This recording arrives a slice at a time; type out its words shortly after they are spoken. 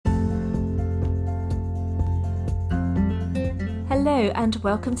Hello and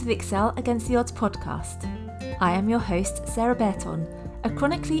welcome to the Excel Against the Odds podcast. I am your host, Sarah Berton, a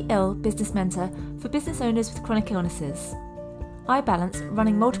chronically ill business mentor for business owners with chronic illnesses. I balance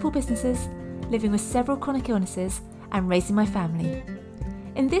running multiple businesses, living with several chronic illnesses, and raising my family.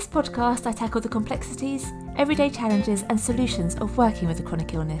 In this podcast, I tackle the complexities, everyday challenges, and solutions of working with a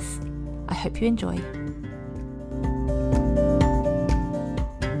chronic illness. I hope you enjoy.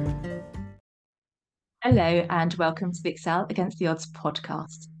 Hello and welcome to the Excel Against the Odds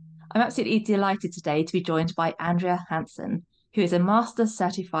podcast. I'm absolutely delighted today to be joined by Andrea Hansen, who is a Master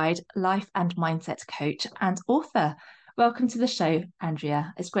Certified Life and Mindset Coach and author. Welcome to the show,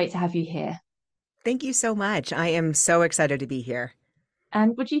 Andrea. It's great to have you here. Thank you so much. I am so excited to be here.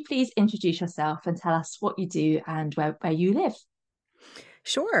 And would you please introduce yourself and tell us what you do and where you live?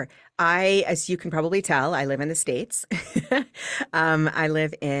 Sure. As you can probably tell, I live in the States. I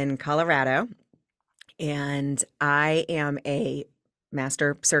live in Colorado, and I am a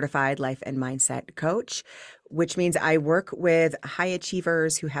Master Certified Life and Mindset Coach, which means I work with high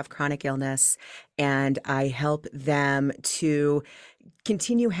achievers who have chronic illness, and I help them to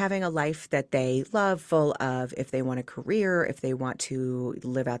continue having a life that they love, full of, if they want a career, if they want to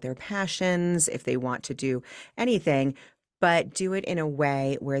live out their passions, if they want to do anything, but do it in a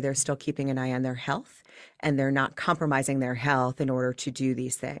way where they're still keeping an eye on their health and they're not compromising their health in order to do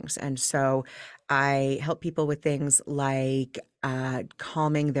these things. And so I help people with things like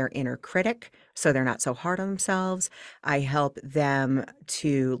calming their inner critic so they're not so hard on themselves. I help them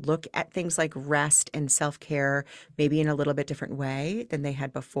to look at things like rest and self-care maybe in a little bit different way than they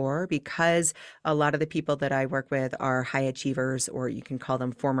had before, because a lot of the people that I work with are high achievers, or you can call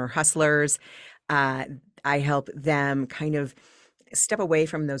them former hustlers. I help them kind of step away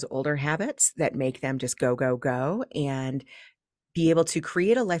from those older habits that make them just go, go, go, and be able to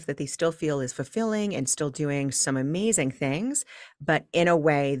create a life that they still feel is fulfilling and still doing some amazing things, but in a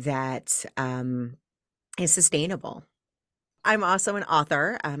way that is sustainable. I'm also an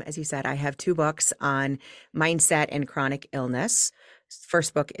author. As you said, I have 2 books on mindset and chronic illness.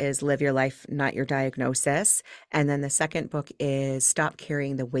 First book is Live Your Life, Not Your Diagnosis. And then the second book is Stop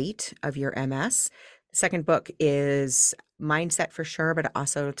Carrying the Weight of Your MS. The second book is mindset for sure, but it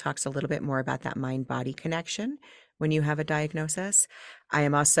also talks a little bit more about that mind-body connection when you have a diagnosis. I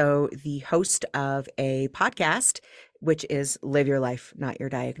am also the host of a podcast, which is Live Your Life, Not Your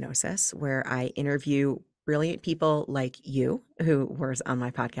Diagnosis, where I interview brilliant people like you who were on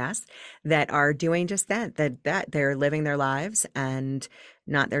my podcast that are doing just that they're living their lives and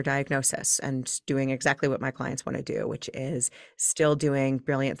not their diagnosis, and doing exactly what my clients want to do, which is still doing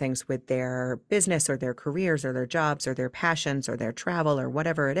brilliant things with their business or their careers or their jobs or their passions or their travel or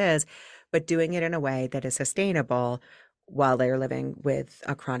whatever it is, but doing it in a way that is sustainable while they're living with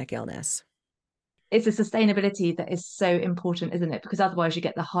a chronic illness. It's the sustainability that is so important, isn't it? Because otherwise you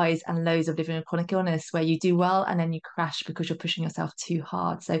get the highs and lows of living with chronic illness where you do well and then you crash because you're pushing yourself too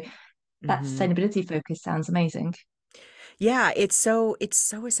hard. So that sustainability focus sounds amazing. Yeah, it's so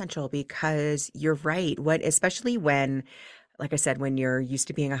essential, because you're right. Especially when, like I said, when you're used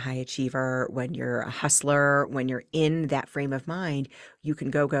to being a high achiever, when you're a hustler, when you're in that frame of mind, you can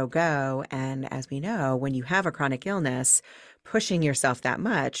go, go, go. And as we know, when you have a chronic illness, pushing yourself that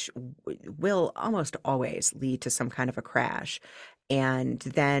much will almost always lead to some kind of a crash. And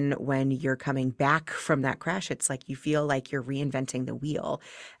then when you're coming back from that crash, it's like you feel like you're reinventing the wheel.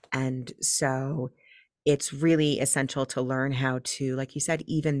 And so it's really essential to learn how to, like you said,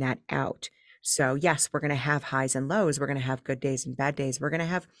 even that out. So yes, we're going to have highs and lows. We're going to have good days and bad days. We're going to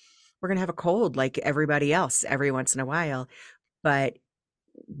have a cold like everybody else every once in a while, but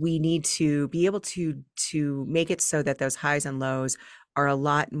we need to be able to make it so that those highs and lows are a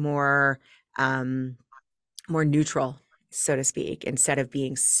lot more more neutral, so to speak, instead of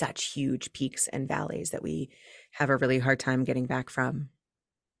being such huge peaks and valleys that we have a really hard time getting back from.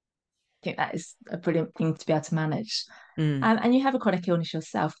 I think that is a brilliant thing to be able to manage. And you have a chronic illness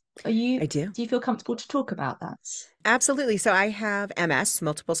yourself. I do. Do you feel comfortable to talk about that? Absolutely. So I have MS,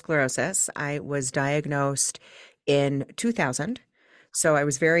 multiple sclerosis. I was diagnosed in 2000. So I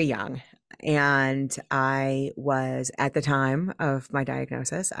was very young. And I was, at the time of my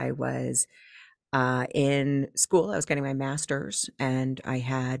diagnosis, I was in school. I was getting my master's, and I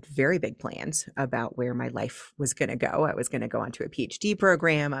had very big plans about where my life was going to go. I was going to go onto a PhD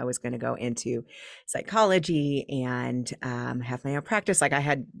program. I was going to go into psychology and have my own practice. Like I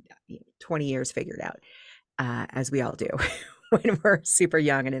had 20 years figured out, as we all do when we're super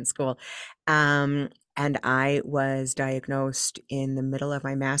young and in school. And I was diagnosed in the middle of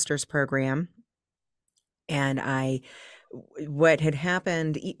my master's program. And what had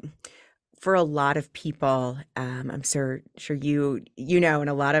happened, for a lot of people, I'm sure you know, and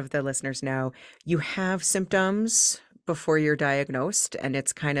a lot of the listeners know, you have symptoms before you're diagnosed, and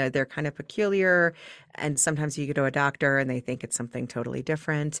they're kind of peculiar. And sometimes you go to a doctor and they think it's something totally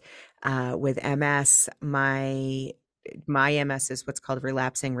different. With MS, my MS is what's called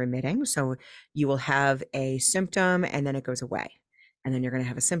relapsing remitting. So you will have a symptom and then it goes away. And then you're going to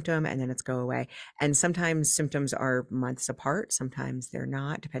have a symptom and then it's go away. And sometimes symptoms are months apart. Sometimes they're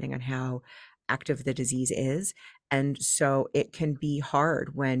not, depending on how active the disease is. And so it can be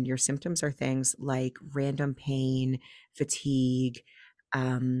hard when your symptoms are things like random pain, fatigue,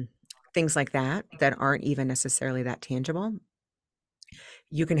 um, things like that aren't even necessarily that tangible.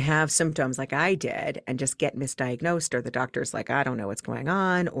 You can have symptoms like I did and just get misdiagnosed, or the doctor's like, I don't know what's going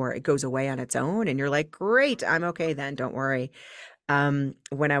on, or it goes away on its own. And you're like, great, I'm okay then, don't worry.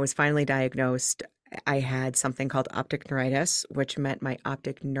 When I was finally diagnosed, I had something called optic neuritis, which meant my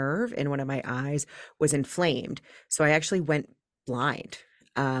optic nerve in one of my eyes was inflamed. So I actually went blind.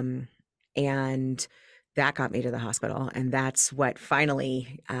 And that got me to the hospital. And that's what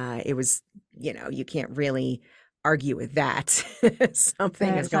finally, it was, you can't really argue with that. Something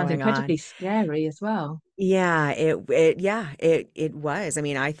Yeah, is it sounds going on. incredibly scary as well. Yeah, it was. I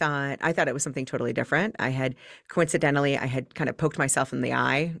mean, I thought it was something totally different. I had kind of poked myself in the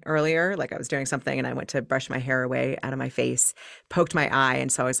eye earlier, like I was doing something and I went to brush my hair away out of my face, poked my eye,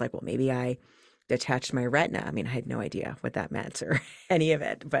 and so I was like, well, maybe I detached my retina. I mean, I had no idea what that meant or any of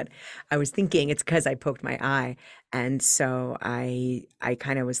it, but I was thinking it's because I poked my eye. And so I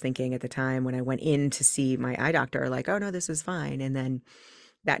kind of was thinking at the time when I went in to see my eye doctor, like, oh no, this is fine. And then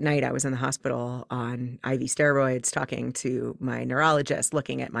that night I was in the hospital on IV steroids talking to my neurologist,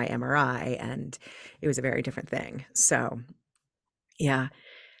 looking at my MRI, and it was a very different thing. So yeah.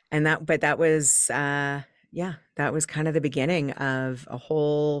 But that was, yeah, that was kind of the beginning of a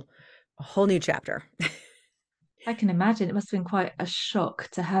whole new chapter. I can imagine it must have been quite a shock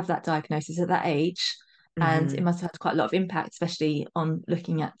to have that diagnosis at that age. And it Hmm. must have had quite a lot of impact, especially on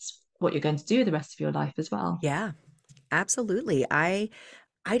looking at what you're going to do the rest of your life as well. Yeah, absolutely. I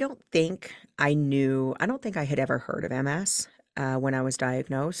don't think I had ever heard of MS when I was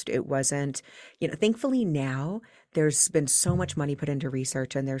diagnosed. It wasn't, thankfully now there's been so much money put into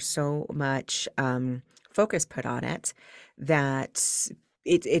research and there's so much focus put on it that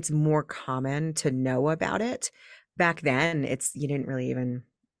it's more common to know about it. Back then, you didn't really even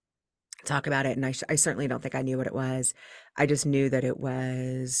talk about it. And I certainly don't think I knew what it was. I just knew that it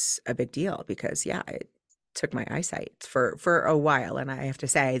was a big deal because, yeah, it took my eyesight for a while. And I have to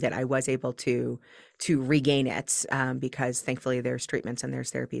say that I was able to regain it because thankfully there's treatments and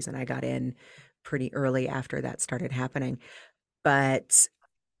there's therapies. And I got in pretty early after that started happening. But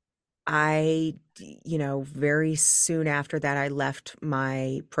very soon after that, I left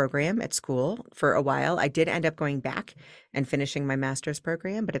my program at school for a while. I did end up going back and finishing my master's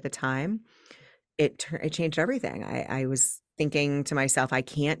program, but at the time, it changed everything. I was thinking to myself, I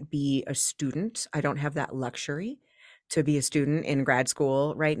can't be a student. I don't have that luxury to be a student in grad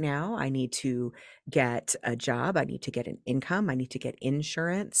school right now. I need to get a job. I need to get an income. I need to get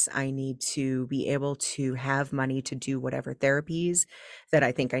insurance. I need to be able to have money to do whatever therapies that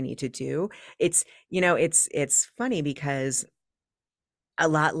I think I need to do. It's funny because a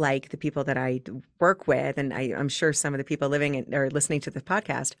lot like the people that I work with, and I'm sure some of the people living in, or listening to the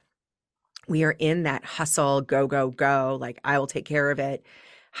podcast, we are in that hustle, go, go, go, like I will take care of it,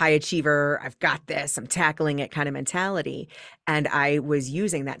 high achiever, I've got this, I'm tackling it kind of mentality. And I was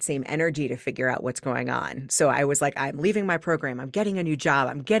using that same energy to figure out what's going on. So I was like, I'm leaving my program, I'm getting a new job,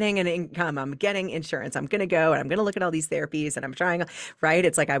 I'm getting an income, I'm getting insurance, I'm going to go and I'm going to look at all these therapies and I'm trying, right?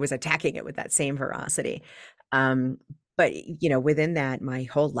 It's like I was attacking it with that same ferocity. But within that, my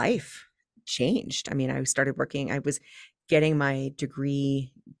whole life changed. I mean, I was getting my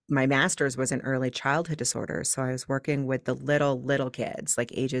degree. My master's was in early childhood disorders. So I was working with the little kids,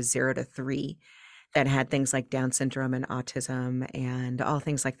 like ages 0 to 3, that had things like Down syndrome and autism and all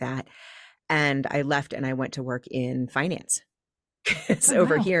things like that. And I left and I went to work in finance. It's Oh,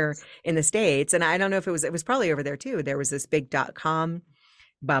 over wow. here in the States. And I don't know if it was probably over there too. There was this big .com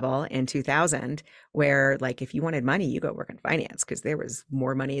bubble in 2000 where, like, if you wanted money, you go work in finance because there was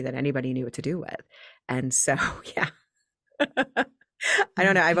more money than anybody knew what to do with. And so, yeah, I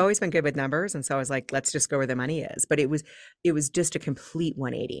don't know. I've always been good with numbers, and so I was like, let's just go where the money is. But it was just a complete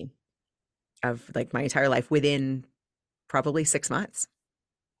 180 of like my entire life within probably 6 months.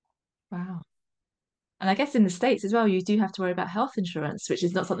 Wow. And I guess in the States as well, you do have to worry about health insurance, which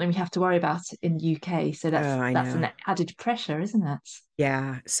is not something we have to worry about in the UK. So Oh, I that's an know. added pressure, isn't it?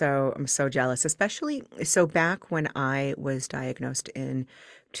 Yeah, so I'm so jealous, especially so back when I was diagnosed in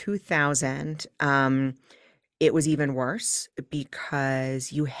 2000, it was even worse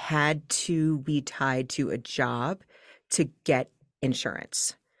because you had to be tied to a job to get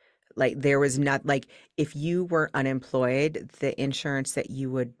insurance. Like there was not like if you were unemployed, the insurance that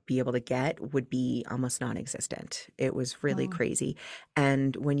you would be able to get would be almost non-existent. It was really Wow. crazy.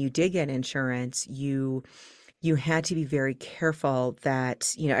 And when you did get insurance, you had to be very careful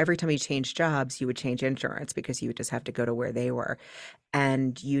that, every time you changed jobs, you would change insurance because you would just have to go to where they were.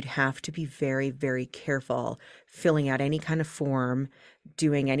 And you'd have to be very, very careful filling out any kind of form,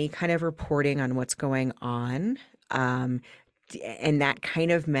 doing any kind of reporting on what's going on. Um, and that kind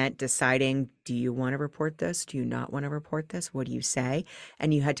of meant deciding, do you want to report this? Do you not want to report this? What do you say?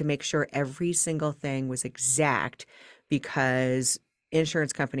 And you had to make sure every single thing was exact because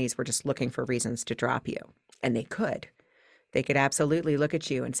insurance companies were just looking for reasons to drop you. And they could. They could absolutely look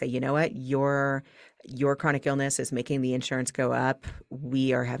at you and say, you know what, your chronic illness is making the insurance go up.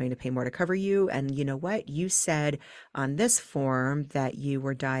 We are having to pay more to cover you. And you know what? You said on this form that you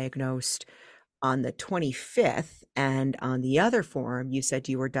were diagnosed on the 25th, and on the other form, you said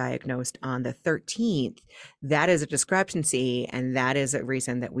you were diagnosed on the 13th. That is a discrepancy, and that is a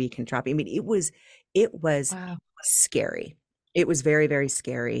reason that we can drop you. I mean, it was Wow. scary. It was very, very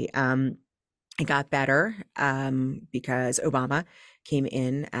scary. It got better because Obama came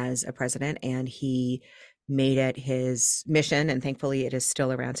in as a president and he made it his mission, and thankfully it is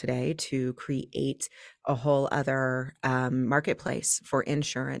still around today, to create a whole other marketplace for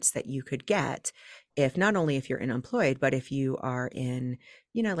insurance that you could get if not only if you're unemployed, but if you are in,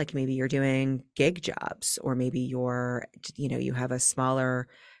 like maybe you're doing gig jobs or maybe you have a smaller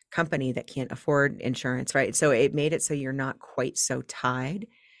company that can't afford insurance, right? So it made it so you're not quite so tied.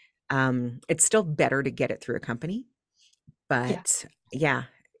 It's still better to get it through a company, Yeah. but yeah,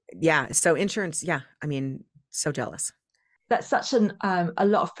 yeah. So insurance, yeah. I mean, so jealous. That's such a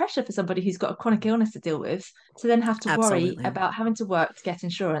lot of pressure for somebody who's got a chronic illness to deal with to then have to worry Absolutely. about having to work to get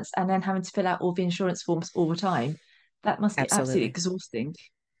insurance and then having to fill out all the insurance forms all the time. That must be absolutely Absolutely. exhausting.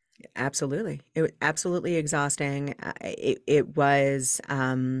 Absolutely. It was absolutely exhausting. It was,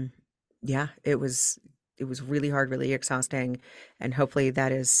 yeah, it was really hard, really exhausting. And hopefully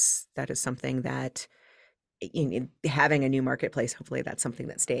that is something that having a new marketplace, hopefully that's something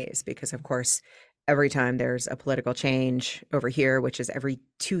that stays because of course, every time there's a political change over here, which is every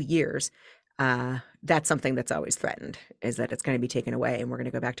 2 years, that's something that's always threatened is that it's going to be taken away and we're going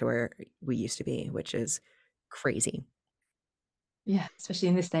to go back to where we used to be, which is crazy. Yeah, especially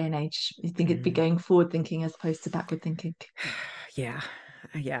in this day and age. You think it'd be Mhm. going forward thinking as opposed to backward thinking. Yeah.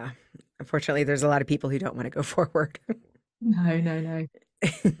 Yeah. Unfortunately, there's a lot of people who don't want to go forward. No, no, no.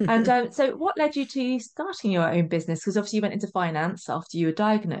 And so, what led you to starting your own business? Because obviously, you went into finance after you were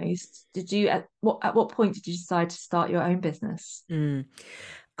diagnosed. Did you at what point did you decide to start your own business? Mm.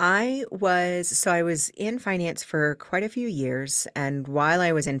 I was in finance for quite a few years. And while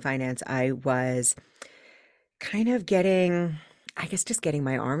I was in finance, I was kind of I guess, just getting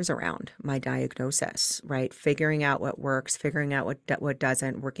my arms around my diagnosis, right? Figuring out what works, figuring out what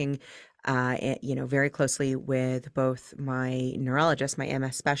doesn't, working, very closely with both my neurologist, my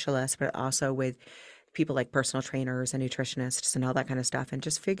MS specialist, but also with people like personal trainers and nutritionists and all that kind of stuff, and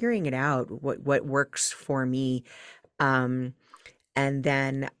just figuring it out what works for me. Um, and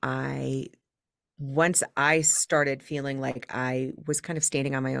then once I started feeling like I was kind of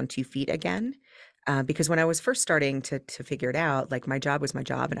standing on my own 2 feet again, because when I was first starting to figure it out, like my job was my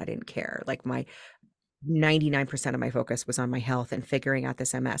job and I didn't care. Like my 99% of my focus was on my health and figuring out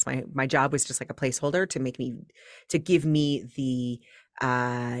this MS. My job was just like a placeholder to give me the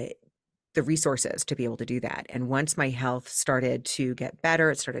resources to be able to do that. And once my health started to get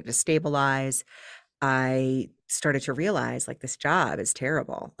better, it started to stabilize. I started to realize like this job is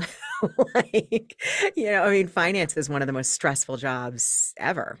terrible. Like, I mean, finance is one of the most stressful jobs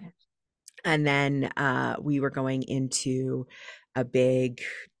ever. And then we were going into a big,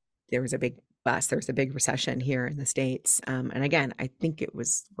 there was a big bust, there was a big recession here in the States. And again, I think it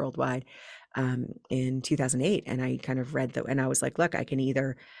was worldwide in 2008. And I kind of read that, and I was like, look, I can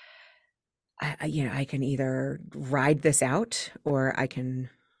either ride this out or I can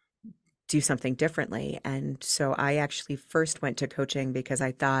do something differently. And so I actually first went to coaching because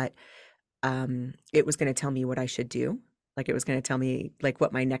I thought it was going to tell me what I should do. Like it was going to tell me like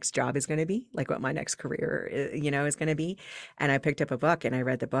what my next job is going to be, like what my next career, is going to be. And I picked up a book and I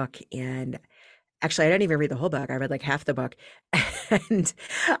read the book, and actually I didn't even read the whole book. I read like half the book and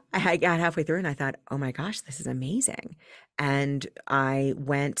I got halfway through and I thought, oh my gosh, this is amazing. And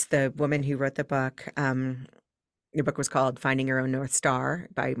the woman who wrote the book was called Finding Your Own North Star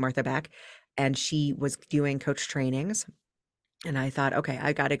by Martha Beck. And she was doing coach trainings And I thought, okay,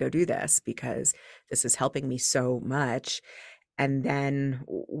 I got to go do this because this is helping me so much. And then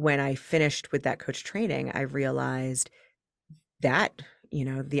when I finished with that coach training, I realized that,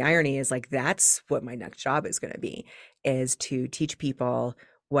 the irony is like, that's what my next job is going to be, is to teach people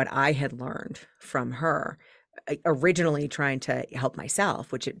what I had learned from her, originally trying to help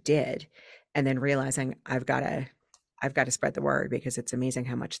myself, which it did. And then realizing I've got to spread the word because it's amazing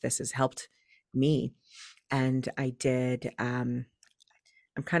how much this has helped me. And I did, I'm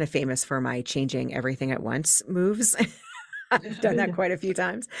kind of famous for my changing everything at once moves. I've done that quite a few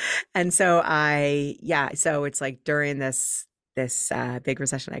times. And so so it's like during this big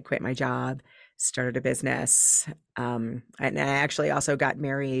recession, I quit my job, started a business, and I actually also got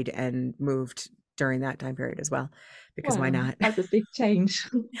married and moved during that time period as well, because why Wow, not? that's a big change.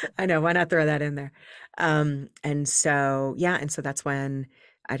 I know, why not throw that in there? And so that's when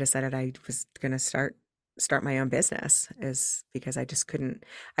I decided I was going to start my own business, is because I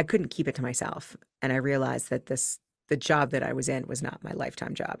couldn't keep it to myself. And I realized that the job that I was in was not my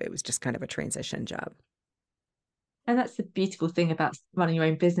lifetime job. It was just kind of a transition job. And that's the beautiful thing about running your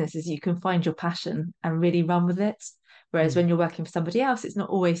own business is you can find your passion and really run with it. Whereas Mm. when you're working for somebody else, it's not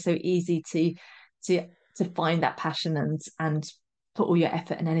always so easy to to find that passion and put all your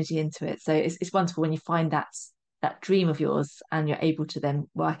effort and energy into it. So it's wonderful when you find that dream of yours and you're able to then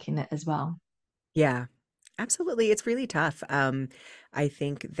work in it as well. Yeah, absolutely. It's really tough. I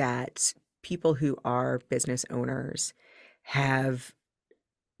think that people who are business owners have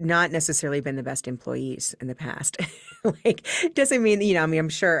not necessarily been the best employees in the past. Like, doesn't mean, I mean, I'm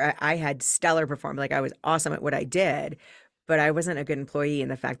sure I had stellar performance. Like, I was awesome at what I did, but I wasn't a good employee in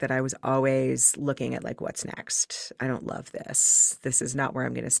the fact that I was always looking at, like, what's next? I don't love this. This is not where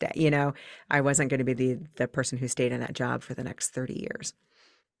I'm going to stay. I wasn't going to be the person who stayed in that job for the next 30 years.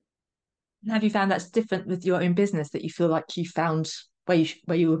 And have you found that's different with your own business that you feel like you found where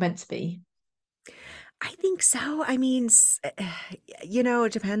you were meant to be? I think so. I mean,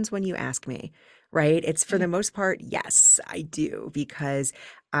 it depends when you ask me, right? It's for the most part, yes, I do, because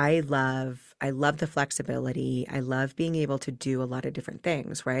I love the flexibility. I love being able to do a lot of different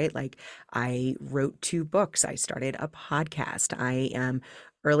things, right? Like, I wrote 2 books. I started a podcast. I am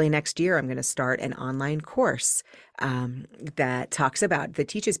early next year, I'm going to start an online course, that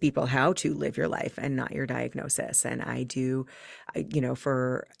teaches people how to live your life and not your diagnosis. And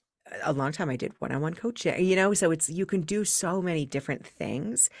for a long time I did one-on-one coaching, so you can do so many different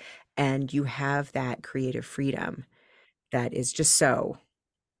things, and you have that creative freedom that is just so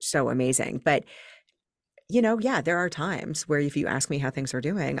amazing. But yeah, there are times where if you ask me how things are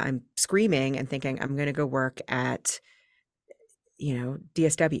doing, I'm screaming and thinking I'm going to go work at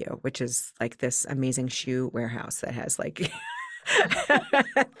DSW, which is like this amazing shoe warehouse that has like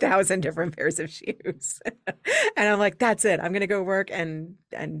 1,000 different pairs of shoes. And I'm like, that's it. I'm gonna go work and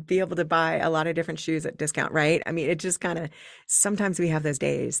be able to buy a lot of different shoes at discount, right? I mean, it just kind of, sometimes we have those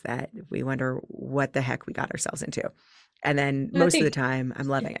days that we wonder what the heck we got ourselves into. And then And I most of the think time I'm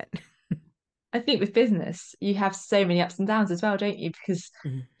loving it. I think with business, you have so many ups and downs as well, don't you? Because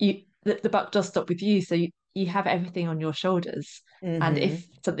Mhm. the buck does stop with you, so you have everything on your shoulders. And Mhm. if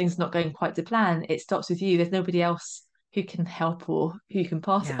something's not going quite to plan, it stops with you. There's nobody else who can help or who can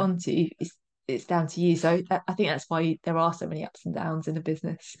pass it Yeah. on to. It's down to you. So I think that's why there are so many ups and downs in a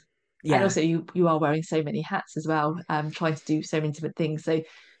business. And Yeah. also you are wearing so many hats as well, trying to do so many different things. So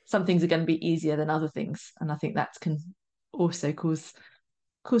some things are going to be easier than other things. And I think that can also cause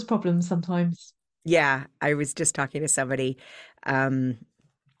problems sometimes. Yeah. I was just talking to somebody um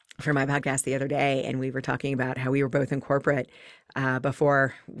for my podcast the other day, and we were talking about how we were both in corporate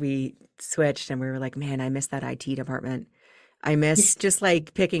before we switched, and we were like, man, I miss that IT department. I miss Yes. just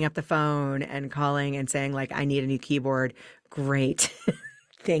like picking up the phone and calling and saying, like, I need a new keyboard. Great.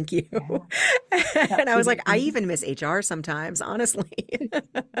 Thank you. Yeah, And I was like, I absolutely. even miss HR sometimes, honestly.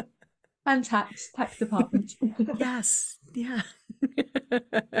 And tax department. Yes. Yeah.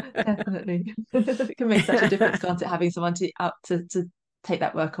 Definitely. It can make such a difference, can't it, having someone to take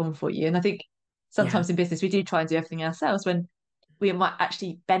that work on for you. And I think Yeah. sometimes in business we do try and do everything ourselves when we might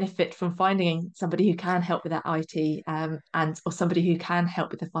actually benefit from finding somebody who can help with that IT, and or somebody who can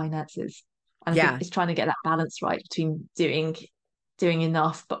help with the finances. And I think Yeah. it's trying to get that balance right between doing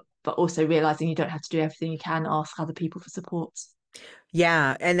enough, but also realizing you don't have to do everything. You can ask other people for support.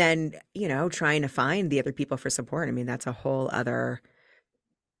 Yeah. And then, trying to find the other people for support. I mean, that's a whole other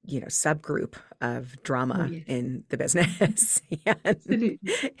subgroup of Oh drama yes, in the business. Yeah. absolutely.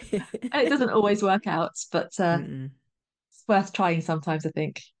 And it doesn't always work out, but Mm-mm. it's worth trying sometimes, I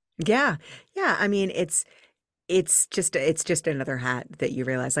think. Yeah. Yeah. I mean, it's just another hat that you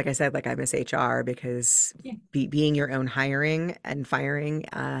realize. Like I said, like I miss HR because Yeah, being your own hiring and firing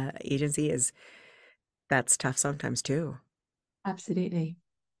agency is that's tough sometimes too. absolutely.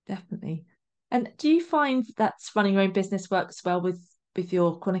 Definitely. And do you find that running your own business works well with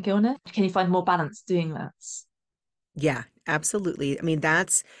your chronic illness? Can you find more balance doing that? Yeah, absolutely. I mean,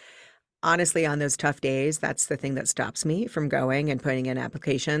 that's honestly on those tough days, that's the thing that stops me from going and putting in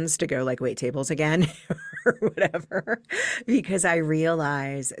applications to go like wait tables again or whatever, because I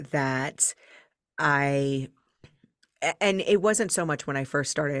realize that I and it wasn't so much when I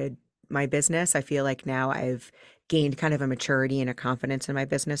first started my business. I feel like now I've gained kind of a maturity and a confidence in my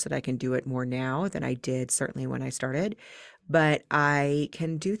business that I can do it more now than I did certainly when I started. But I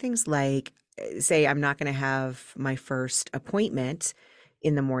can do things like say I'm not going to have my first appointment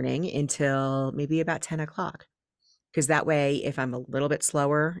in the morning until maybe about 10 o'clock. Because that way, if I'm a little bit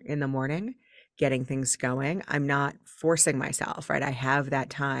slower in the morning, getting things going, I'm not forcing myself, right? I have that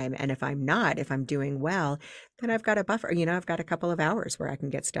time. And if I'm not, if I'm doing well, then I've got a buffer, I've got a couple of hours where I can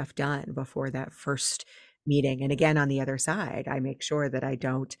get stuff done before that first meeting. And again, on the other side, I make sure that I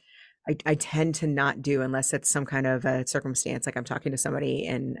don't, I tend to not do, unless it's some kind of a circumstance, like I'm talking to somebody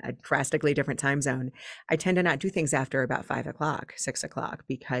in a drastically different time zone, I tend to not do things after about 5 o'clock, 6 o'clock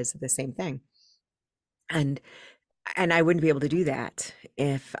because of the same thing. And I wouldn't be able to do that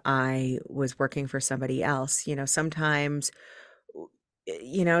if I was working for somebody else. Sometimes,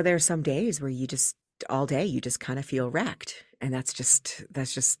 there's some days where you just all day you just kind of feel wrecked, and that's just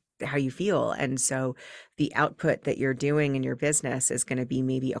how you feel. And so the output that you're doing in your business is going to be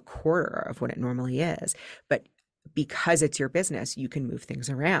maybe a quarter of what it normally is. But because it's your business, you can move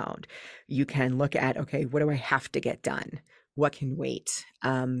things around. You can look at, okay, what do I have to get done? What can wait?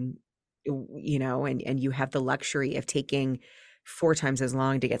 And you have the luxury of taking 4 times as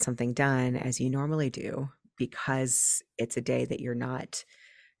long to get something done as you normally do because it's a day that you're not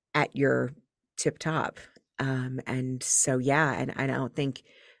at your tip top. And so, yeah, and I don't think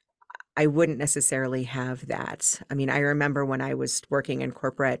I wouldn't necessarily have that. I mean, I remember when I was working in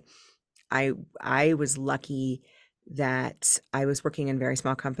corporate, I was lucky that I was working in very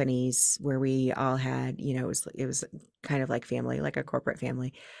small companies where we all had, it was kind of like family, like a corporate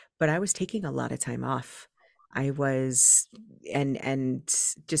family, but I was taking a lot of time off. I was and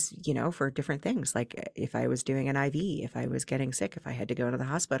just, for different things, like if I was doing an IV, if I was getting sick, if I had to go to the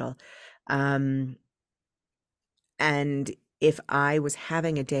hospital. Um and if I was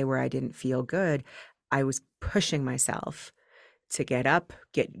having a day where I didn't feel good, I was pushing myself to get up,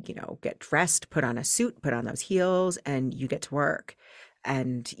 get dressed, put on a suit, put on those heels, and you get to work.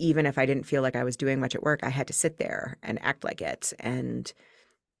 And even if I didn't feel like I was doing much at work, I had to sit there and act like it. And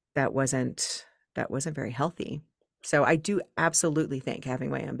that wasn't that wasn't very healthy. So I do absolutely think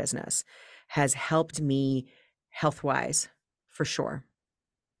having my own business has helped me health wise for sure.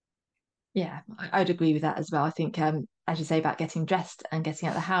 Yeah, I'd agree with that as well. I think, as you say about getting dressed and getting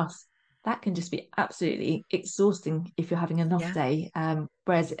out of the house, that can just be absolutely exhausting if you're having an off Yeah. day.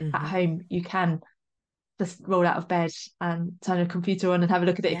 Whereas at Hmm. home, you can just roll out of bed and turn your computer on and have a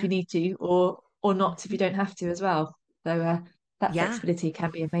look at it if Yeah. you need to, or not if Hmm. you don't have to as well. So that Yeah. flexibility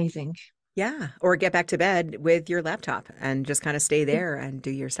can be amazing. Yeah. Or get back to bed with your laptop and just kind of stay there and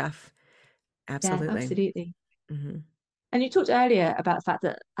do your stuff. Yeah, Absolutely. absolutely. Hmm. And you talked earlier about the fact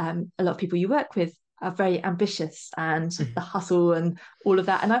that a lot of people you work with are very ambitious and the Hmm. hustle and all of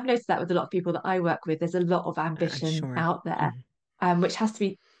that. And I've noticed that with a lot of people that I work with, there's a lot of I'm ambition sure. out there, Mhm. which has to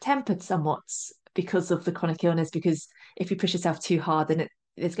be tempered somewhat because of the chronic illness. Because if you push yourself too hard, then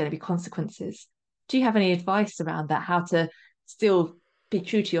there's going to be consequences. Do you have any advice around that? How to still be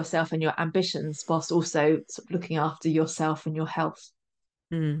true to yourself and your ambitions whilst also sort of looking after yourself and your health?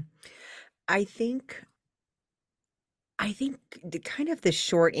 Mm. I think the kind of the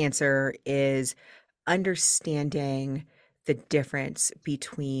short answer is understanding the difference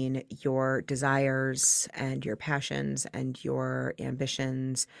between your desires and your passions and your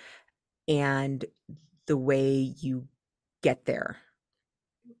ambitions and the way you get there,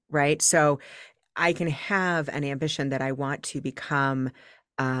 right? So I can have an ambition that I want to become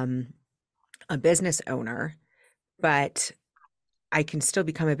um, a business owner, but I can still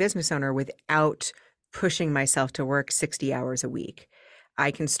become a business owner without pushing myself to work 60 hours a week.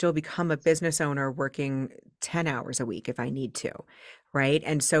 I can still become a business owner working 10 hours a week if I need to, right?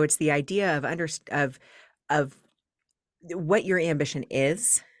 And so it's the idea of what your ambition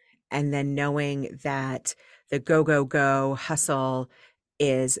is, and then knowing that the go go go hustle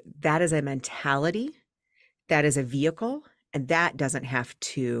is a mentality, that is a vehicle, and that doesn't have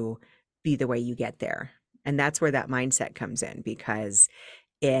to be the way you get there. And that's where that mindset comes in because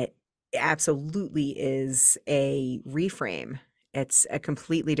it absolutely is a reframe. It's a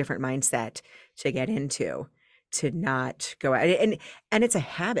completely different mindset to get into, to not go out. And it's a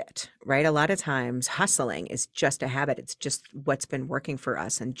habit, right? A lot of times hustling is just a habit. It's just what's been working for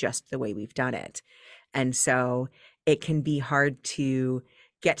us and just the way we've done it. And so it can be hard to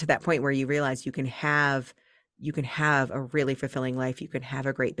get to that point where you realize you can have a really fulfilling life, you can have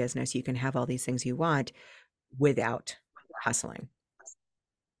a great business, you can have all these things you want without hustling.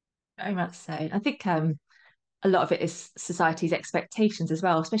 Very much so. I think a lot of it is society's expectations as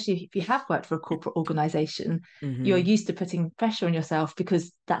well, especially if you have worked for a corporate organization. You're Hmm. used to putting pressure on yourself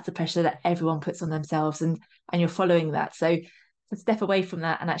because that's the pressure that everyone puts on themselves, and you're following that. So to step away from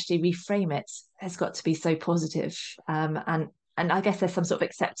that and actually reframe it has got to be so positive. And I guess there's some sort of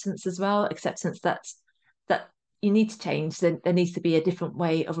acceptance as well, acceptance that you need to change. There needs to be a different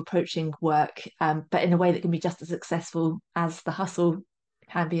way of approaching work, but in a way that can be just as successful as the hustle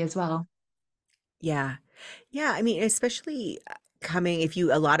can be as well. Yeah. Yeah. I mean, especially coming, if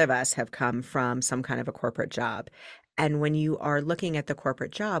you, a lot of us have come from some kind of a corporate job. And when you are looking at the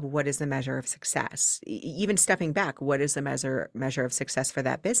corporate job, what is the measure of success? Even stepping back, what is the measure of success for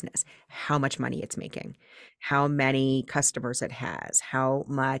that business? How much money it's making, how many customers it has, how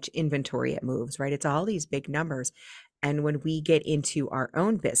much inventory it moves, right? It's all these big numbers. And when we get into our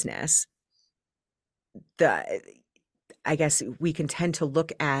own business, the I guess we can tend to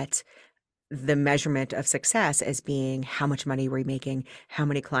look at the measurement of success as being how much money we're making, how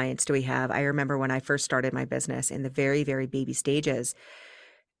many clients do we have. I remember when I first started my business in the very, very baby stages,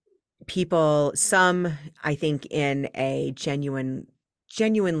 people, some I think in a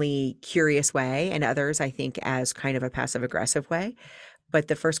genuinely curious way, and others I think as kind of a passive aggressive way. But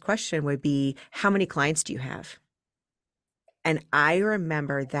the first question would be, how many clients do you have? And I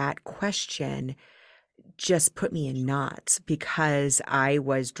remember that question just put me in knots because I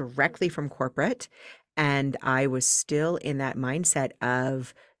was directly from corporate and I was still in that mindset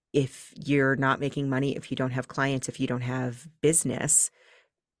of, if you're not making money, if you don't have clients, if you don't have business,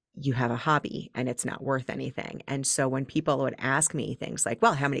 you have a hobby and it's not worth anything. And so when people would ask me things like,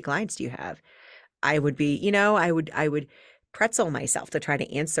 well, how many clients do you have? I would be, I would pretzel myself to try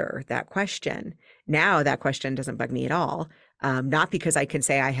to answer that question. Now that question doesn't bug me at all. Not because I can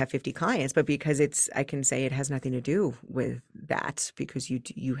say I have 50 clients, but because I can say it has nothing to do with that, because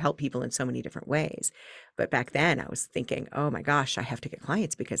you help people in so many different ways. But back then I was thinking, oh my gosh, I have to get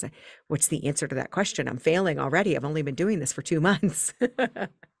clients because what's the answer to that question? I'm failing already. I've only been doing this for 2 months. Yeah,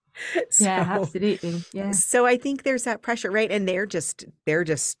 So, absolutely. Yeah. so I think there's that pressure, right? And they're just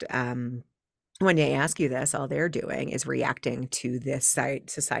when they ask you this, all they're doing is reacting to this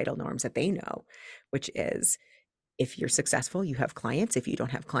societal norms that they know, which is, if you're successful, you have clients. If you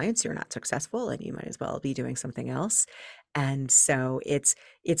don't have clients, you're not successful and you might as well be doing something else. And so it's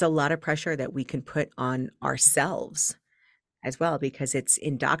a lot of pressure that we can put on ourselves as well because it's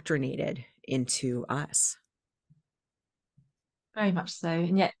indoctrinated into us. Very much so.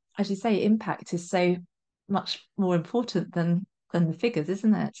 And yet, as you say, impact is so much more important than the figures,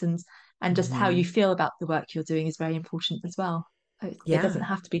 isn't it? And just how Hmm. you feel about the work you're doing is very important as well. It doesn't Yeah.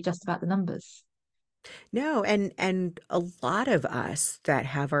 have to be just about the numbers. No, and a lot of us that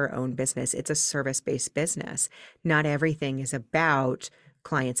have our own business, it's a service-based business. Not everything is about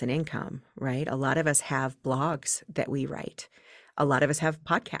clients and income, right? A lot of us have blogs that we write. A lot of us have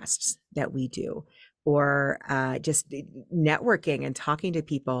podcasts that we do, or just networking and talking to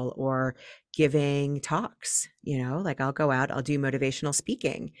people, or giving talks. Like I'll go out, I'll do motivational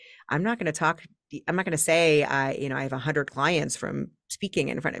speaking. I'm not going to talk. I'm not going to say I have 100 clients from speaking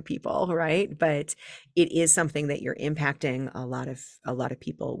in front of people, right? But it is something that you're impacting a lot of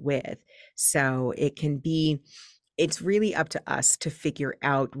people with. So it's really up to us to figure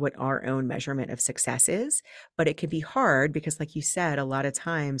out what our own measurement of success is. But it can be hard because, like you said, a lot of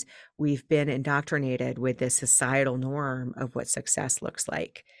times we've been indoctrinated with this societal norm of what success looks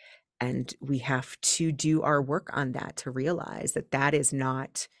like. And we have to do our work on that to realize that that is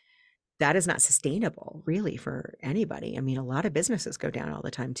not sustainable really for anybody. I mean, a lot of businesses go down all the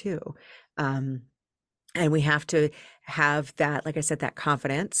time too. Um, and we have to have that, like I said, that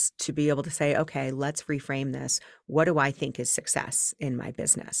confidence to be able to say, okay, let's reframe this. What do I think is success in my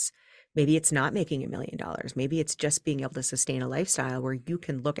business? Maybe it's not making $1 million. Maybe it's just being able to sustain a lifestyle where you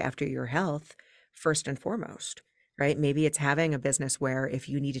can look after your health first and foremost, right? Maybe it's having a business where if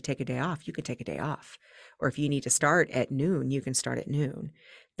you need to take a day off, you can take a day off. Or if you need to start at noon, you can start at noon.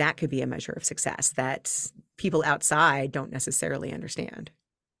 That could be a measure of success that people outside don't necessarily understand.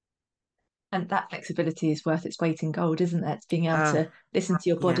 And that flexibility is worth its weight in gold, isn't it? Being able Oh, to listen to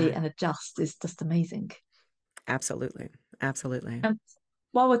your body yeah. and adjust is just amazing. Absolutely. Absolutely.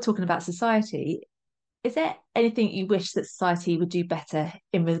 while we're talking about society, is there anything you wish that society would do better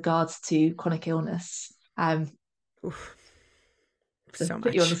in regards to chronic illness? Oof, To so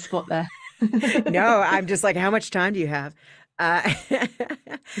put you on the much. spot there. No, I'm just like, how much time do you have? Uh,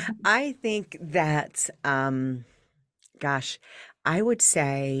 I think that, gosh, I would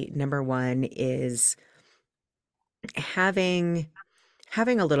say number one is having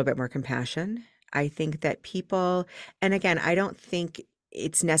having a little bit more compassion. I think that people, and again, I don't think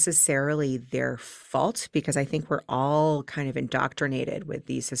it's necessarily their fault because I think we're all kind of indoctrinated with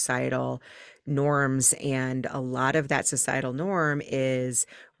these societal norms, and a lot of that societal norm is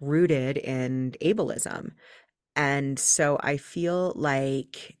rooted in ableism. And so I feel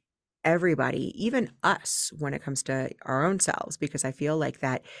like everybody, even us, when it comes to our own selves, because I feel like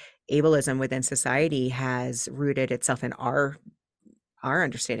that ableism within society has rooted itself in our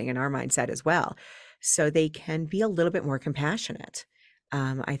understanding and our mindset as well. So they can be a little bit more compassionate.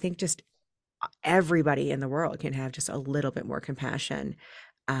 I think just everybody in the world can have just a little bit more compassion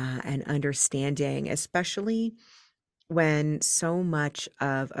and understanding, especially when so much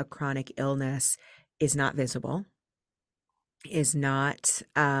of a chronic illness is not visible, is not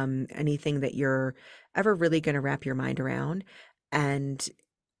anything that you're ever really going to wrap your mind around. And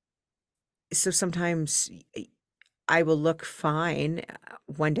so sometimes I will look fine.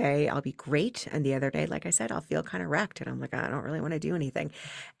 One day I'll be great. And the other day, like I said, I'll feel kind of wrecked. And I'm like, I don't really want to do anything.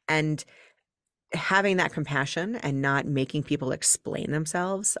 And having that compassion and not making people explain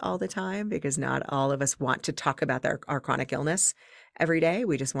themselves all the time, because not all of us want to talk about our chronic illness every day.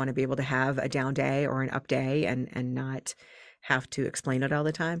 We just want to be able to have a down day or an up day and not have to explain it all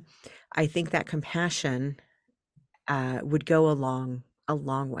the time. I think that compassion would go a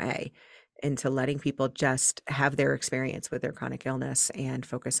long way into letting people just have their experience with their chronic illness and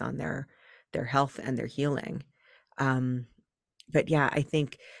focus on their health and their healing. Um, but yeah, I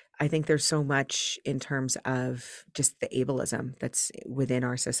think there's so much in terms of just the ableism that's within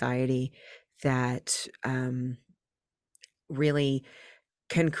our society that really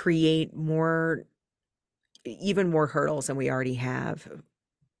can create more, even more hurdles than we already have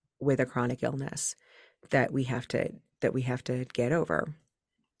with a chronic illness that we have to get over.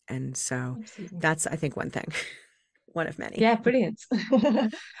 And so Absolutely. that's, I think, one thing, one of many. Yeah, brilliant.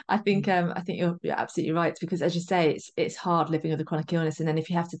 I think you're absolutely right because as you say, it's hard living with a chronic illness, and then if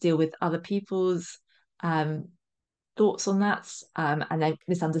you have to deal with other people's um thoughts on that and then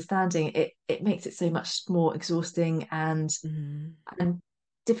misunderstanding, it makes it so much more exhausting Mhm. and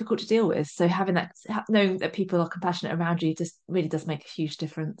difficult to deal with. So having that, knowing that people are compassionate around you, just really does make a huge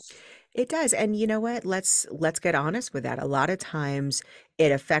difference. It does. And you know what? Let's get honest with that. A lot of times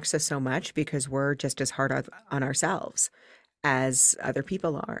it affects us so much because we're just as hard on ourselves as other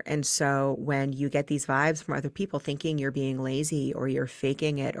people are. And so when you get these vibes from other people thinking you're being lazy or you're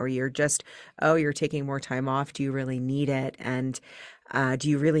faking it or you're just, oh, you're taking more time off, do you really need it? And do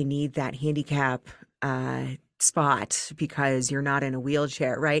you really need that handicap spot because you're not in a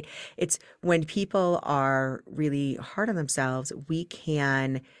wheelchair, right? It's when people are really hard on themselves, we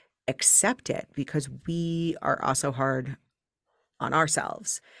can accept it because we are also hard on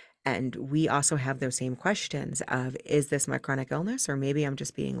ourselves. And we also have those same questions of, is this my chronic illness? Or maybe I'm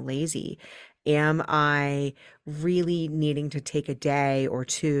just being lazy. Am I really needing to take a day or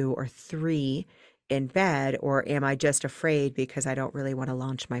two or three in bed? Or am I just afraid because I don't really want to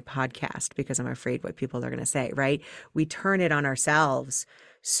launch my podcast because I'm afraid what people are going to say, right? We turn it on ourselves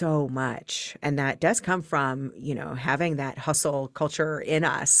so much. And that does come from, having that hustle culture in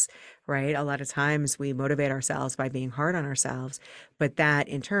us, right? A lot of times we motivate ourselves by being hard on ourselves, but that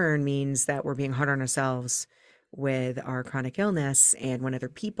in turn means that we're being hard on ourselves with our chronic illness. And when other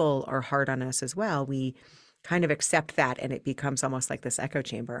people are hard on us as well, we kind of accept that and it becomes almost like this echo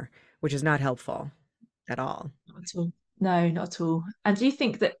chamber, which is not helpful at all. Not at all. No, not at all. And do you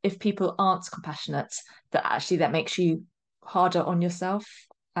think that if people aren't compassionate, that actually that makes you harder on yourself?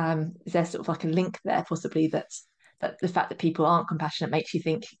 Is there sort of like a link there, possibly that the fact that people aren't compassionate makes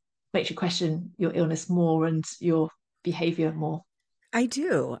you question your illness more and your behavior more? I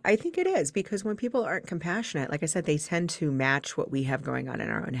do. I think it is because when people aren't compassionate, like I said, they tend to match what we have going on in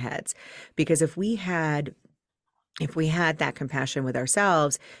our own heads. Because if we had that compassion with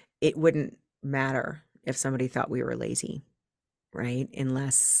ourselves, it wouldn't matter if somebody thought we were lazy, right?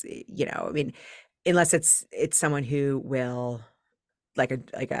 Unless, I mean, unless it's someone who will like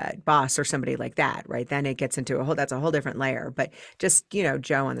a boss or somebody like that, right? Then it gets into that's a whole different layer. But just,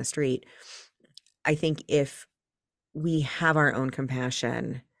 Joe on the street, I think if we have our own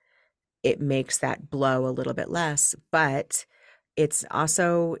compassion, it makes that blow a little bit less, but it's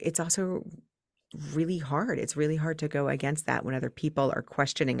also really hard. It's really hard to go against that when other people are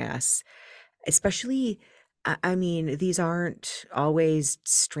questioning us, especially, I mean, these aren't always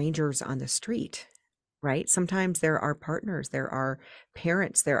strangers on the street, right? Sometimes there are partners, there are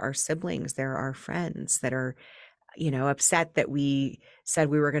parents, there are siblings, there are friends that are, upset that we said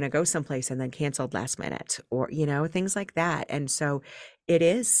we were going to go someplace and then canceled last minute, or, things like that. And so it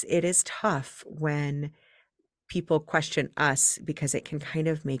is tough when people question us, because it can kind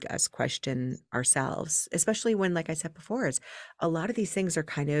of make us question ourselves, especially when, like I said before, is a lot of these things are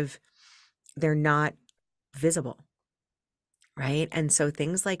kind of, they're not visible, right? And so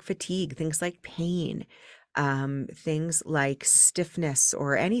things like fatigue, things like pain, things like stiffness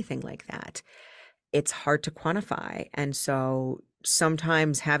or anything like that, it's hard to quantify. And so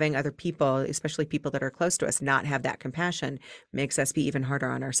sometimes having other people, especially people that are close to us, not have that compassion makes us be even harder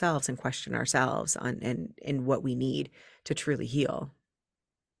on ourselves and question ourselves on and what we need to truly heal.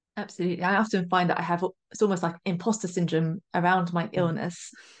 Absolutely. I often find that I have it's almost like imposter syndrome around my Mhm.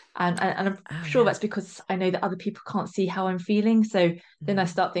 illness. And I'm Oh sure yeah. that's because I know that other people can't see how I'm feeling. So then I Mhm.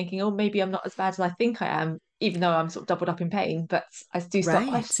 start thinking, oh, maybe I'm not as bad as I think I am, even though I'm sort of doubled up in pain. But I do start Right.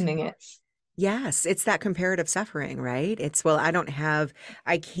 questioning it. Yes, it's that comparative suffering, right? It's, well,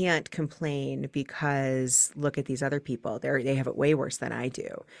 I can't complain because look at these other people. They have it way worse than I do.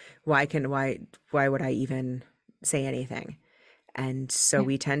 Why would I even say anything? And so Yeah,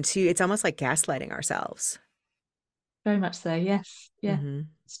 we tend to, it's almost like gaslighting ourselves. very much so. Yes. Yeah, Hmm.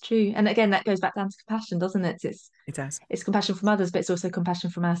 it's true. And again, that goes back down to compassion, doesn't it? It does. It's compassion from others, but it's also compassion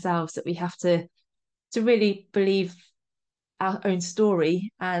from ourselves that we have to really believe our own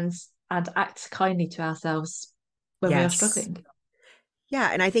story and act kindly to ourselves when we are Yes. struggling. Yeah.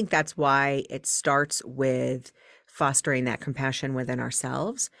 And I think that's why it starts with fostering that compassion within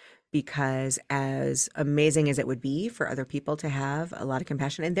ourselves. Because as amazing as it would be for other people to have a lot of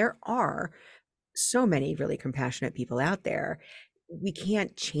compassion, and there are so many really compassionate people out there, we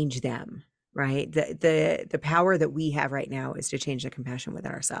can't change them, right? The power that we have right now is to change the compassion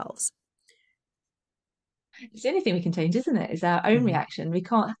within ourselves. It's the only thing we can change, isn't it? Is our own Hmm. reaction. We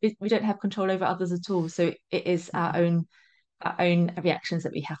don't have control over others at all. So it is our own reactions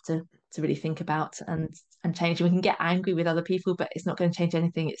that we have to really think about and change. And we can get angry with other people, but it's not going to change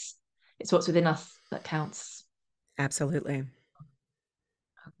anything. It's what's within us that counts. Absolutely.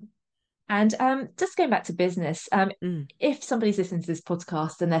 And just going back to business, Mm. if somebody's listening to this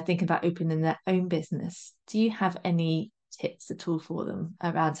podcast and they're thinking about opening their own business, do you have any tips at all for them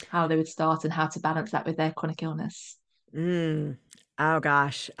around how they would start and how to balance that with their chronic illness? Mm. Oh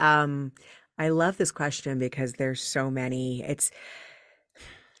gosh. I love this question because there's so many.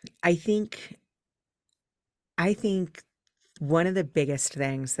 I think, I think one of the biggest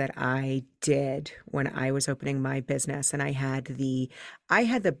things that I did when I was opening my business, and I had the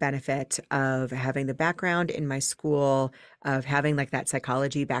benefit of having the background in my school, of having like that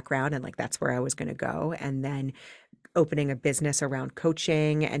psychology background, and like that's where I was going to go, and then opening a business around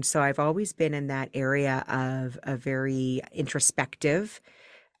coaching. And so I've always been in that area of a very introspective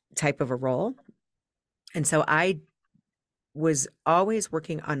type of a role. And so I was always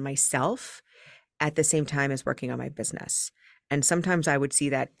working on myself at the same time as working on my business. And sometimes I would see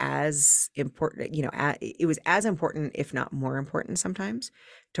that as important, it was as important, if not more important sometimes,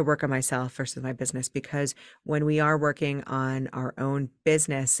 to work on myself versus my business. Because when we are working on our own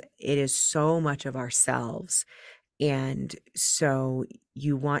business, it is so much of ourselves. And so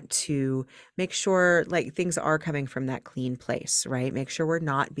you want to make sure like things are coming from that clean place, right? Make sure we're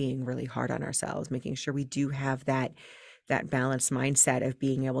not being really hard on ourselves, making sure we do have that balanced mindset of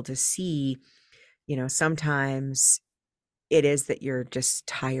being able to see, sometimes it is that you're just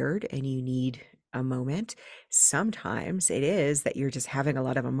tired and you need a moment. Sometimes it is that you're just having a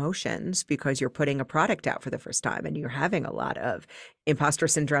lot of emotions because you're putting a product out for the first time and you're having a lot of imposter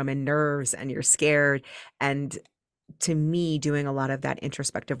syndrome and nerves and you're scared. And to me, doing a lot of that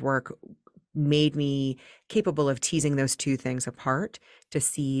introspective work made me capable of teasing those two things apart to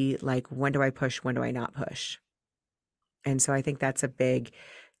see like when do I push, when do I not push. And so I think that's a big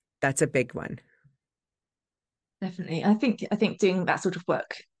one. Definitely. I think doing that sort of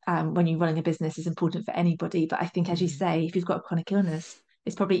work when you're running a business is important for anybody. But I think, as you Mhm. say, if you've got a chronic illness,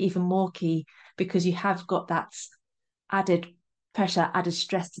 it's probably even more key because you have got that added pressure, added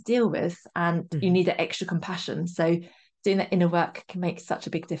stress to deal with, and you Mhm. need that extra compassion. So doing that inner work can make such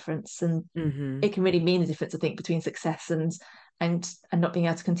a big difference, and Mhm. it can really mean the difference, I think, between success and not being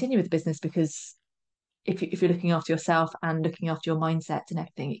able to continue with the business because if you're looking after yourself and looking after your mindset and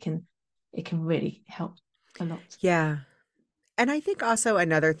everything, it can really help a lot. Yeah. And I think also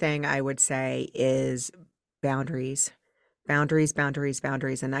another thing I would say is boundaries. Boundaries, boundaries,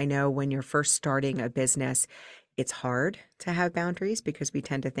 boundaries. And I know when you're first starting a business, it's hard to have boundaries because we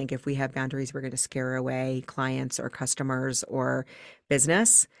tend to think if we have boundaries, we're going to scare away clients or customers or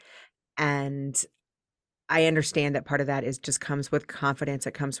business. And I understand that part of that is just comes with confidence.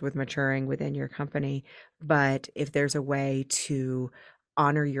 It comes with maturing within your company. But if there's a way to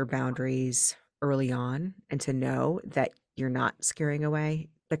honor your boundaries early on and to know that you're not scaring away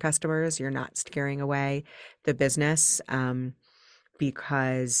the customers, you're not scaring away the business,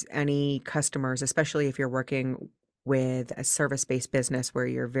 because any customers, especially if you're working with a service-based business where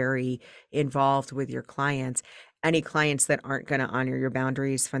you're very involved with your clients, any clients that aren't going to honor your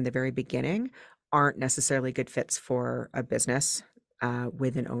boundaries from the very beginning aren't necessarily good fits for a business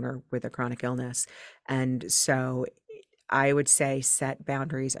with an owner with a chronic illness. And so I would say set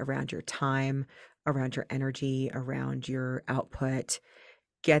boundaries around your time, around your energy, around your output.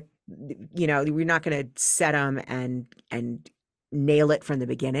 Get, we're not going to set them and nail it from the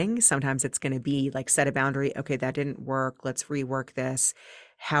beginning. Sometimes it's going to be like set a boundary. Okay, that didn't work. Let's rework this.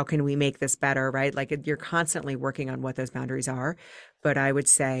 How can we make this better? Right? Like you're constantly working on what those boundaries are. But I would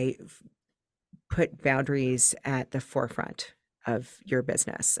say put boundaries at the forefront of your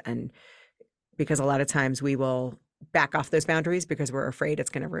business. And because a lot of times we will back off those boundaries because we're afraid it's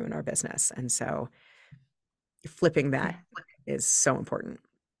going to ruin our business. And so flipping that Yeah, is so important.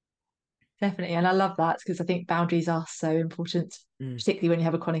 definitely. And I love that because I think boundaries are so important, Mm, particularly when you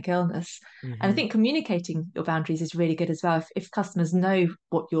have a chronic illness. And I mhm, think communicating your boundaries is really good as well. If customers know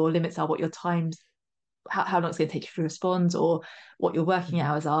what your limits are, what your times, how long it's going to take you to respond, or what your working mhm.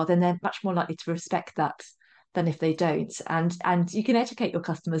 hours are, then they're much more likely to respect that than if they don't. And you can educate your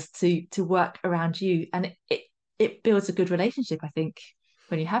customers to work around you, and it builds a good relationship, I think,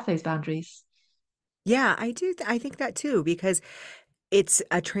 when you have those boundaries. Yeah, I do. I think that too, because it's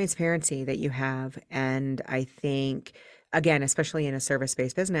a transparency that you have. And I think, again, especially in a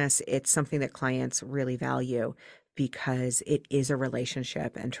service-based business, it's something that clients really value because it is a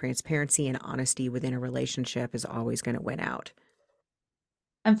relationship, and transparency and honesty within a relationship is always going to win out.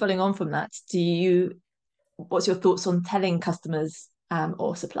 And following on from that, what's your thoughts on telling customers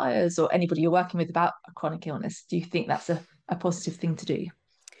or suppliers or anybody you're working with about a chronic illness? Do you think that's a positive thing to do?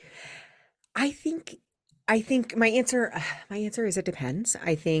 I think I think my answer is it depends.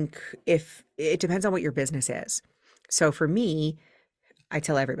 I think if it depends on what your business is. So for me, I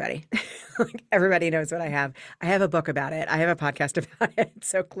tell everybody. Like everybody knows what I have. I have a book about it. I have a podcast about it.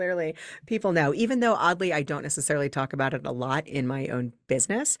 So clearly people know, even though oddly I don't necessarily talk about it a lot in my own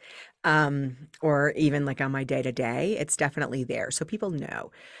business, or even like on my day to day, it's definitely there. So people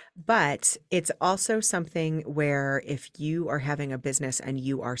know. But it's also something where if you are having a business and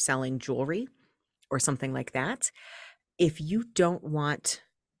you are selling jewelry or something like that, if you don't want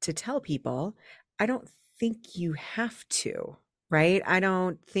to tell people, I don't think you have to, right? I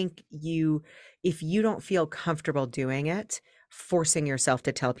don't think if you don't feel comfortable doing it, forcing yourself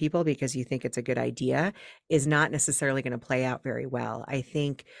to tell people because you think it's a good idea is not necessarily going to play out very well. I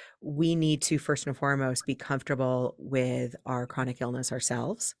think we need to first and foremost be comfortable with our chronic illness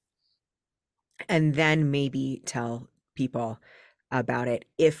ourselves and then maybe tell people about it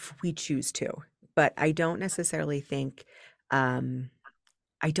if we choose to. But um,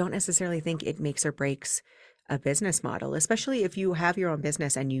 I don't necessarily think it makes or breaks a business model, especially if you have your own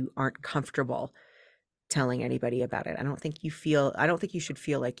business and you aren't comfortable telling anybody about it. I don't think you should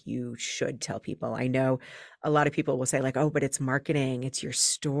feel like you should tell people. I know a lot of people will say like, "Oh, but it's marketing, it's your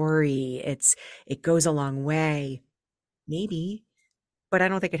story, it goes a long way." Maybe, but I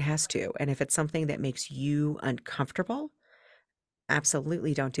don't think it has to. And if it's something that makes you uncomfortable,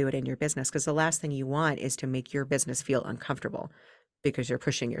 absolutely don't do it in your business because the last thing you want is to make your business feel uncomfortable because you're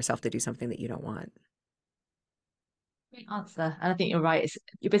pushing yourself to do something that you don't want. Great answer. And I think you're right.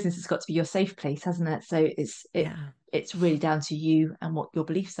 Your business has got to be your safe place, hasn't it? So Yeah. it's really down to you and what your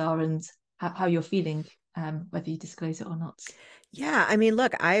beliefs are and how you're feeling, whether you disclose it or not. Yeah. I mean,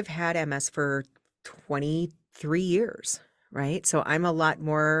 look, I've had MS for 23 years, right? So I'm a lot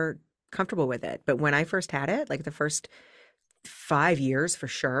more comfortable with it. But when I first had it, like the first 5 years for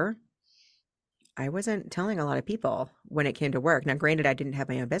sure, I wasn't telling a lot of people when it came to work. Now, granted, I didn't have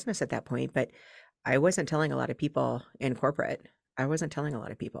my own business at that point, but I wasn't telling a lot of people in corporate. I wasn't telling a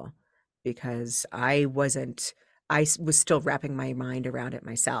lot of people because was still wrapping my mind around it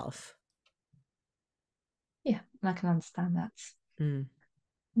myself. Yeah, I can understand that. Mm.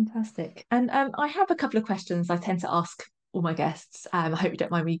 Fantastic. And I have a couple of questions I tend to ask all my guests. I hope you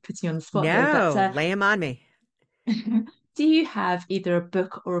don't mind me putting you on the spot here, but No, lay them on me. do you have either a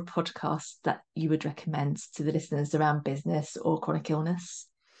book or a podcast that you would recommend to the listeners around business or chronic illness?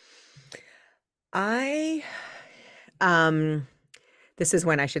 I This is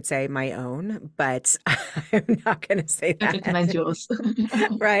when I should say my own, but I'm not going to say I that. recommend yours.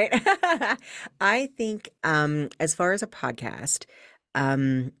 Right. I think as far as a podcast,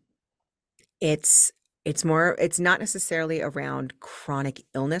 um, it's it's not necessarily around chronic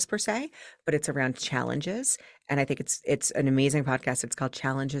illness per se, but it's around challenges. And I think it's an amazing podcast. It's called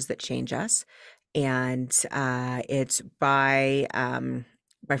Challenges That Change Us. And it's by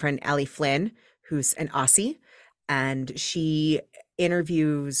my friend Allie Flynn, who's an Aussie, and she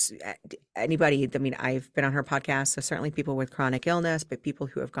interviews anybody. I mean, I've been on her podcast, so certainly people with chronic illness, but people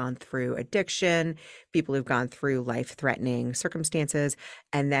who have gone through addiction, people who've gone through life-threatening circumstances,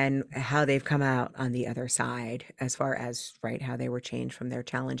 and then how they've come out on the other side as far as, right, how they were changed from their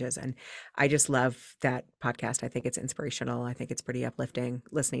challenges. And I just love that podcast. I think it's inspirational. I think it's pretty uplifting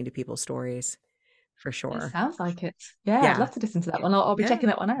listening to people's stories for It sure. sounds like it. Yeah, I'd Yeah. love to listen to that one. I'll be Yeah. checking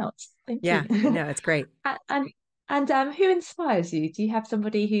that one out. Thank Yeah. you. No, it's great. And who inspires you? Do you have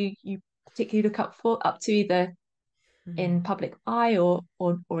somebody who you particularly look up to either Mhm. in public eye or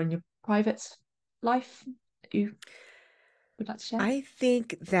in your private life that you would like to share? I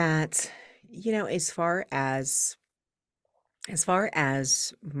think that, as far as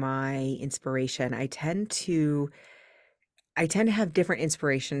my inspiration, I tend to have different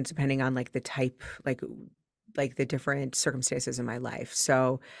inspirations depending on like the type, like the different circumstances in my life.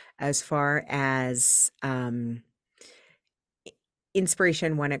 So as far as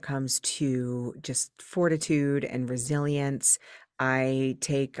inspiration when it comes to just fortitude and resilience,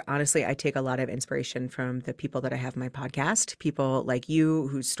 honestly, I take a lot of inspiration from the people that I have on my podcast, people like you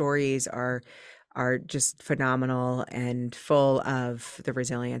whose stories are just phenomenal and full of the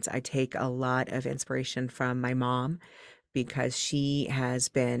resilience. I take a lot of inspiration from my mom because she has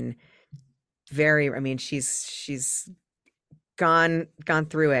been I mean, she's gone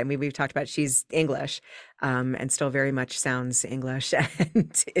through it. I mean, we've talked about she's English, and still very much sounds English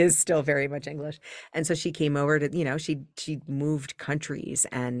and is still very much English. And so she came over to, she moved countries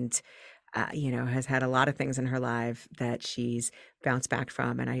and has had a lot of things in her life that she's bounced back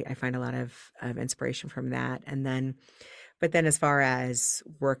from. And I find a lot of inspiration from that. But then as far as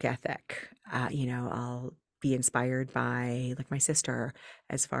work ethic, I'll be inspired by like my sister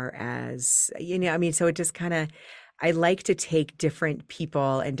as far as, I mean, so it just kind of, I like to take different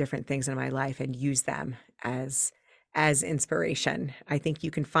people and different things in my life and use them as inspiration. I think you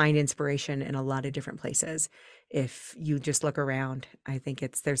can find inspiration in a lot of different places if you just look around. I think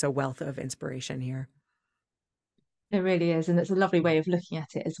there's a wealth of inspiration here. It really is, and it's a lovely way of looking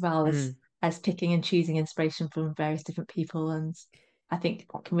at it as well Mm, as picking and choosing inspiration from various different people. And I think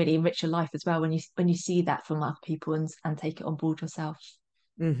that can really enrich your life as well when you see that from other people and take it on board yourself.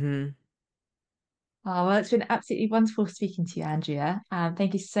 hmm Oh, well, it's been absolutely wonderful speaking to you, Andrea.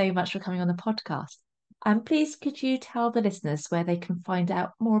 Thank you so much for coming on the podcast. Please, could you tell the listeners where they can find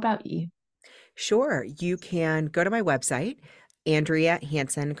out more about you? Sure. You can go to my website,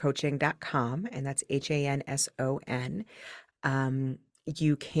 AndreaHanson.coaching.com, and that's Hanson.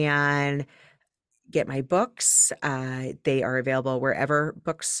 You can get my books. They are available wherever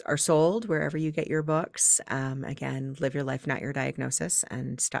books are sold, wherever you get your books. Again, Live Your Life, Not Your Diagnosis,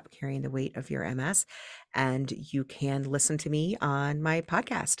 and Stop Carrying the Weight of Your MS. And you can listen to me on my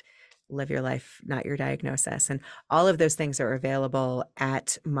podcast, Live Your Life, Not Your Diagnosis. And all of those things are available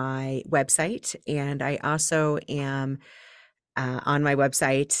at my website. And I also am on my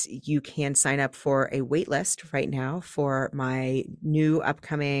website, you can sign up for a wait list right now for my new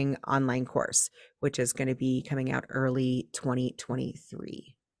upcoming online course, which is going to be coming out early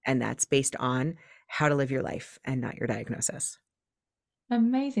 2023. And that's based on how to live your life and not your diagnosis.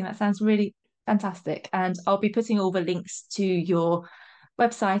 Amazing. That sounds really fantastic. And I'll be putting all the links to your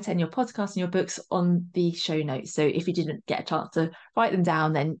website and your podcast and your books on the show notes. So if you didn't get a chance to write them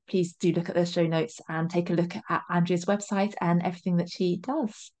down, then please do look at those show notes and take a look at Andrea's website and everything that she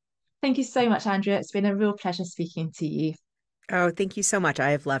does. Thank you so much, Andrea. It's been a real pleasure speaking to you. Oh, thank you so much.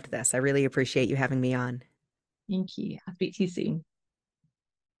 I have loved this. I really appreciate you having me on. Thank you. I'll speak to you soon.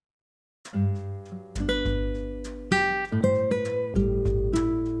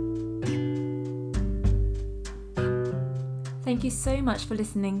 Thank you so much for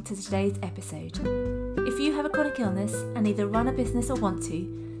listening to today's episode. If you have a chronic illness and either run a business or want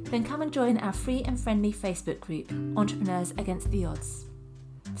to, then come and join our free and friendly Facebook group, Entrepreneurs Against the Odds.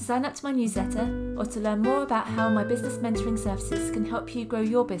 To sign up to my newsletter or to learn more about how my business mentoring services can help you grow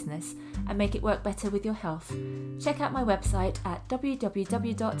your business and make it work better with your health, check out my website at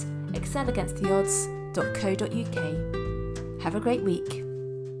www.excelagainsttheodds.co.uk. Have a great week.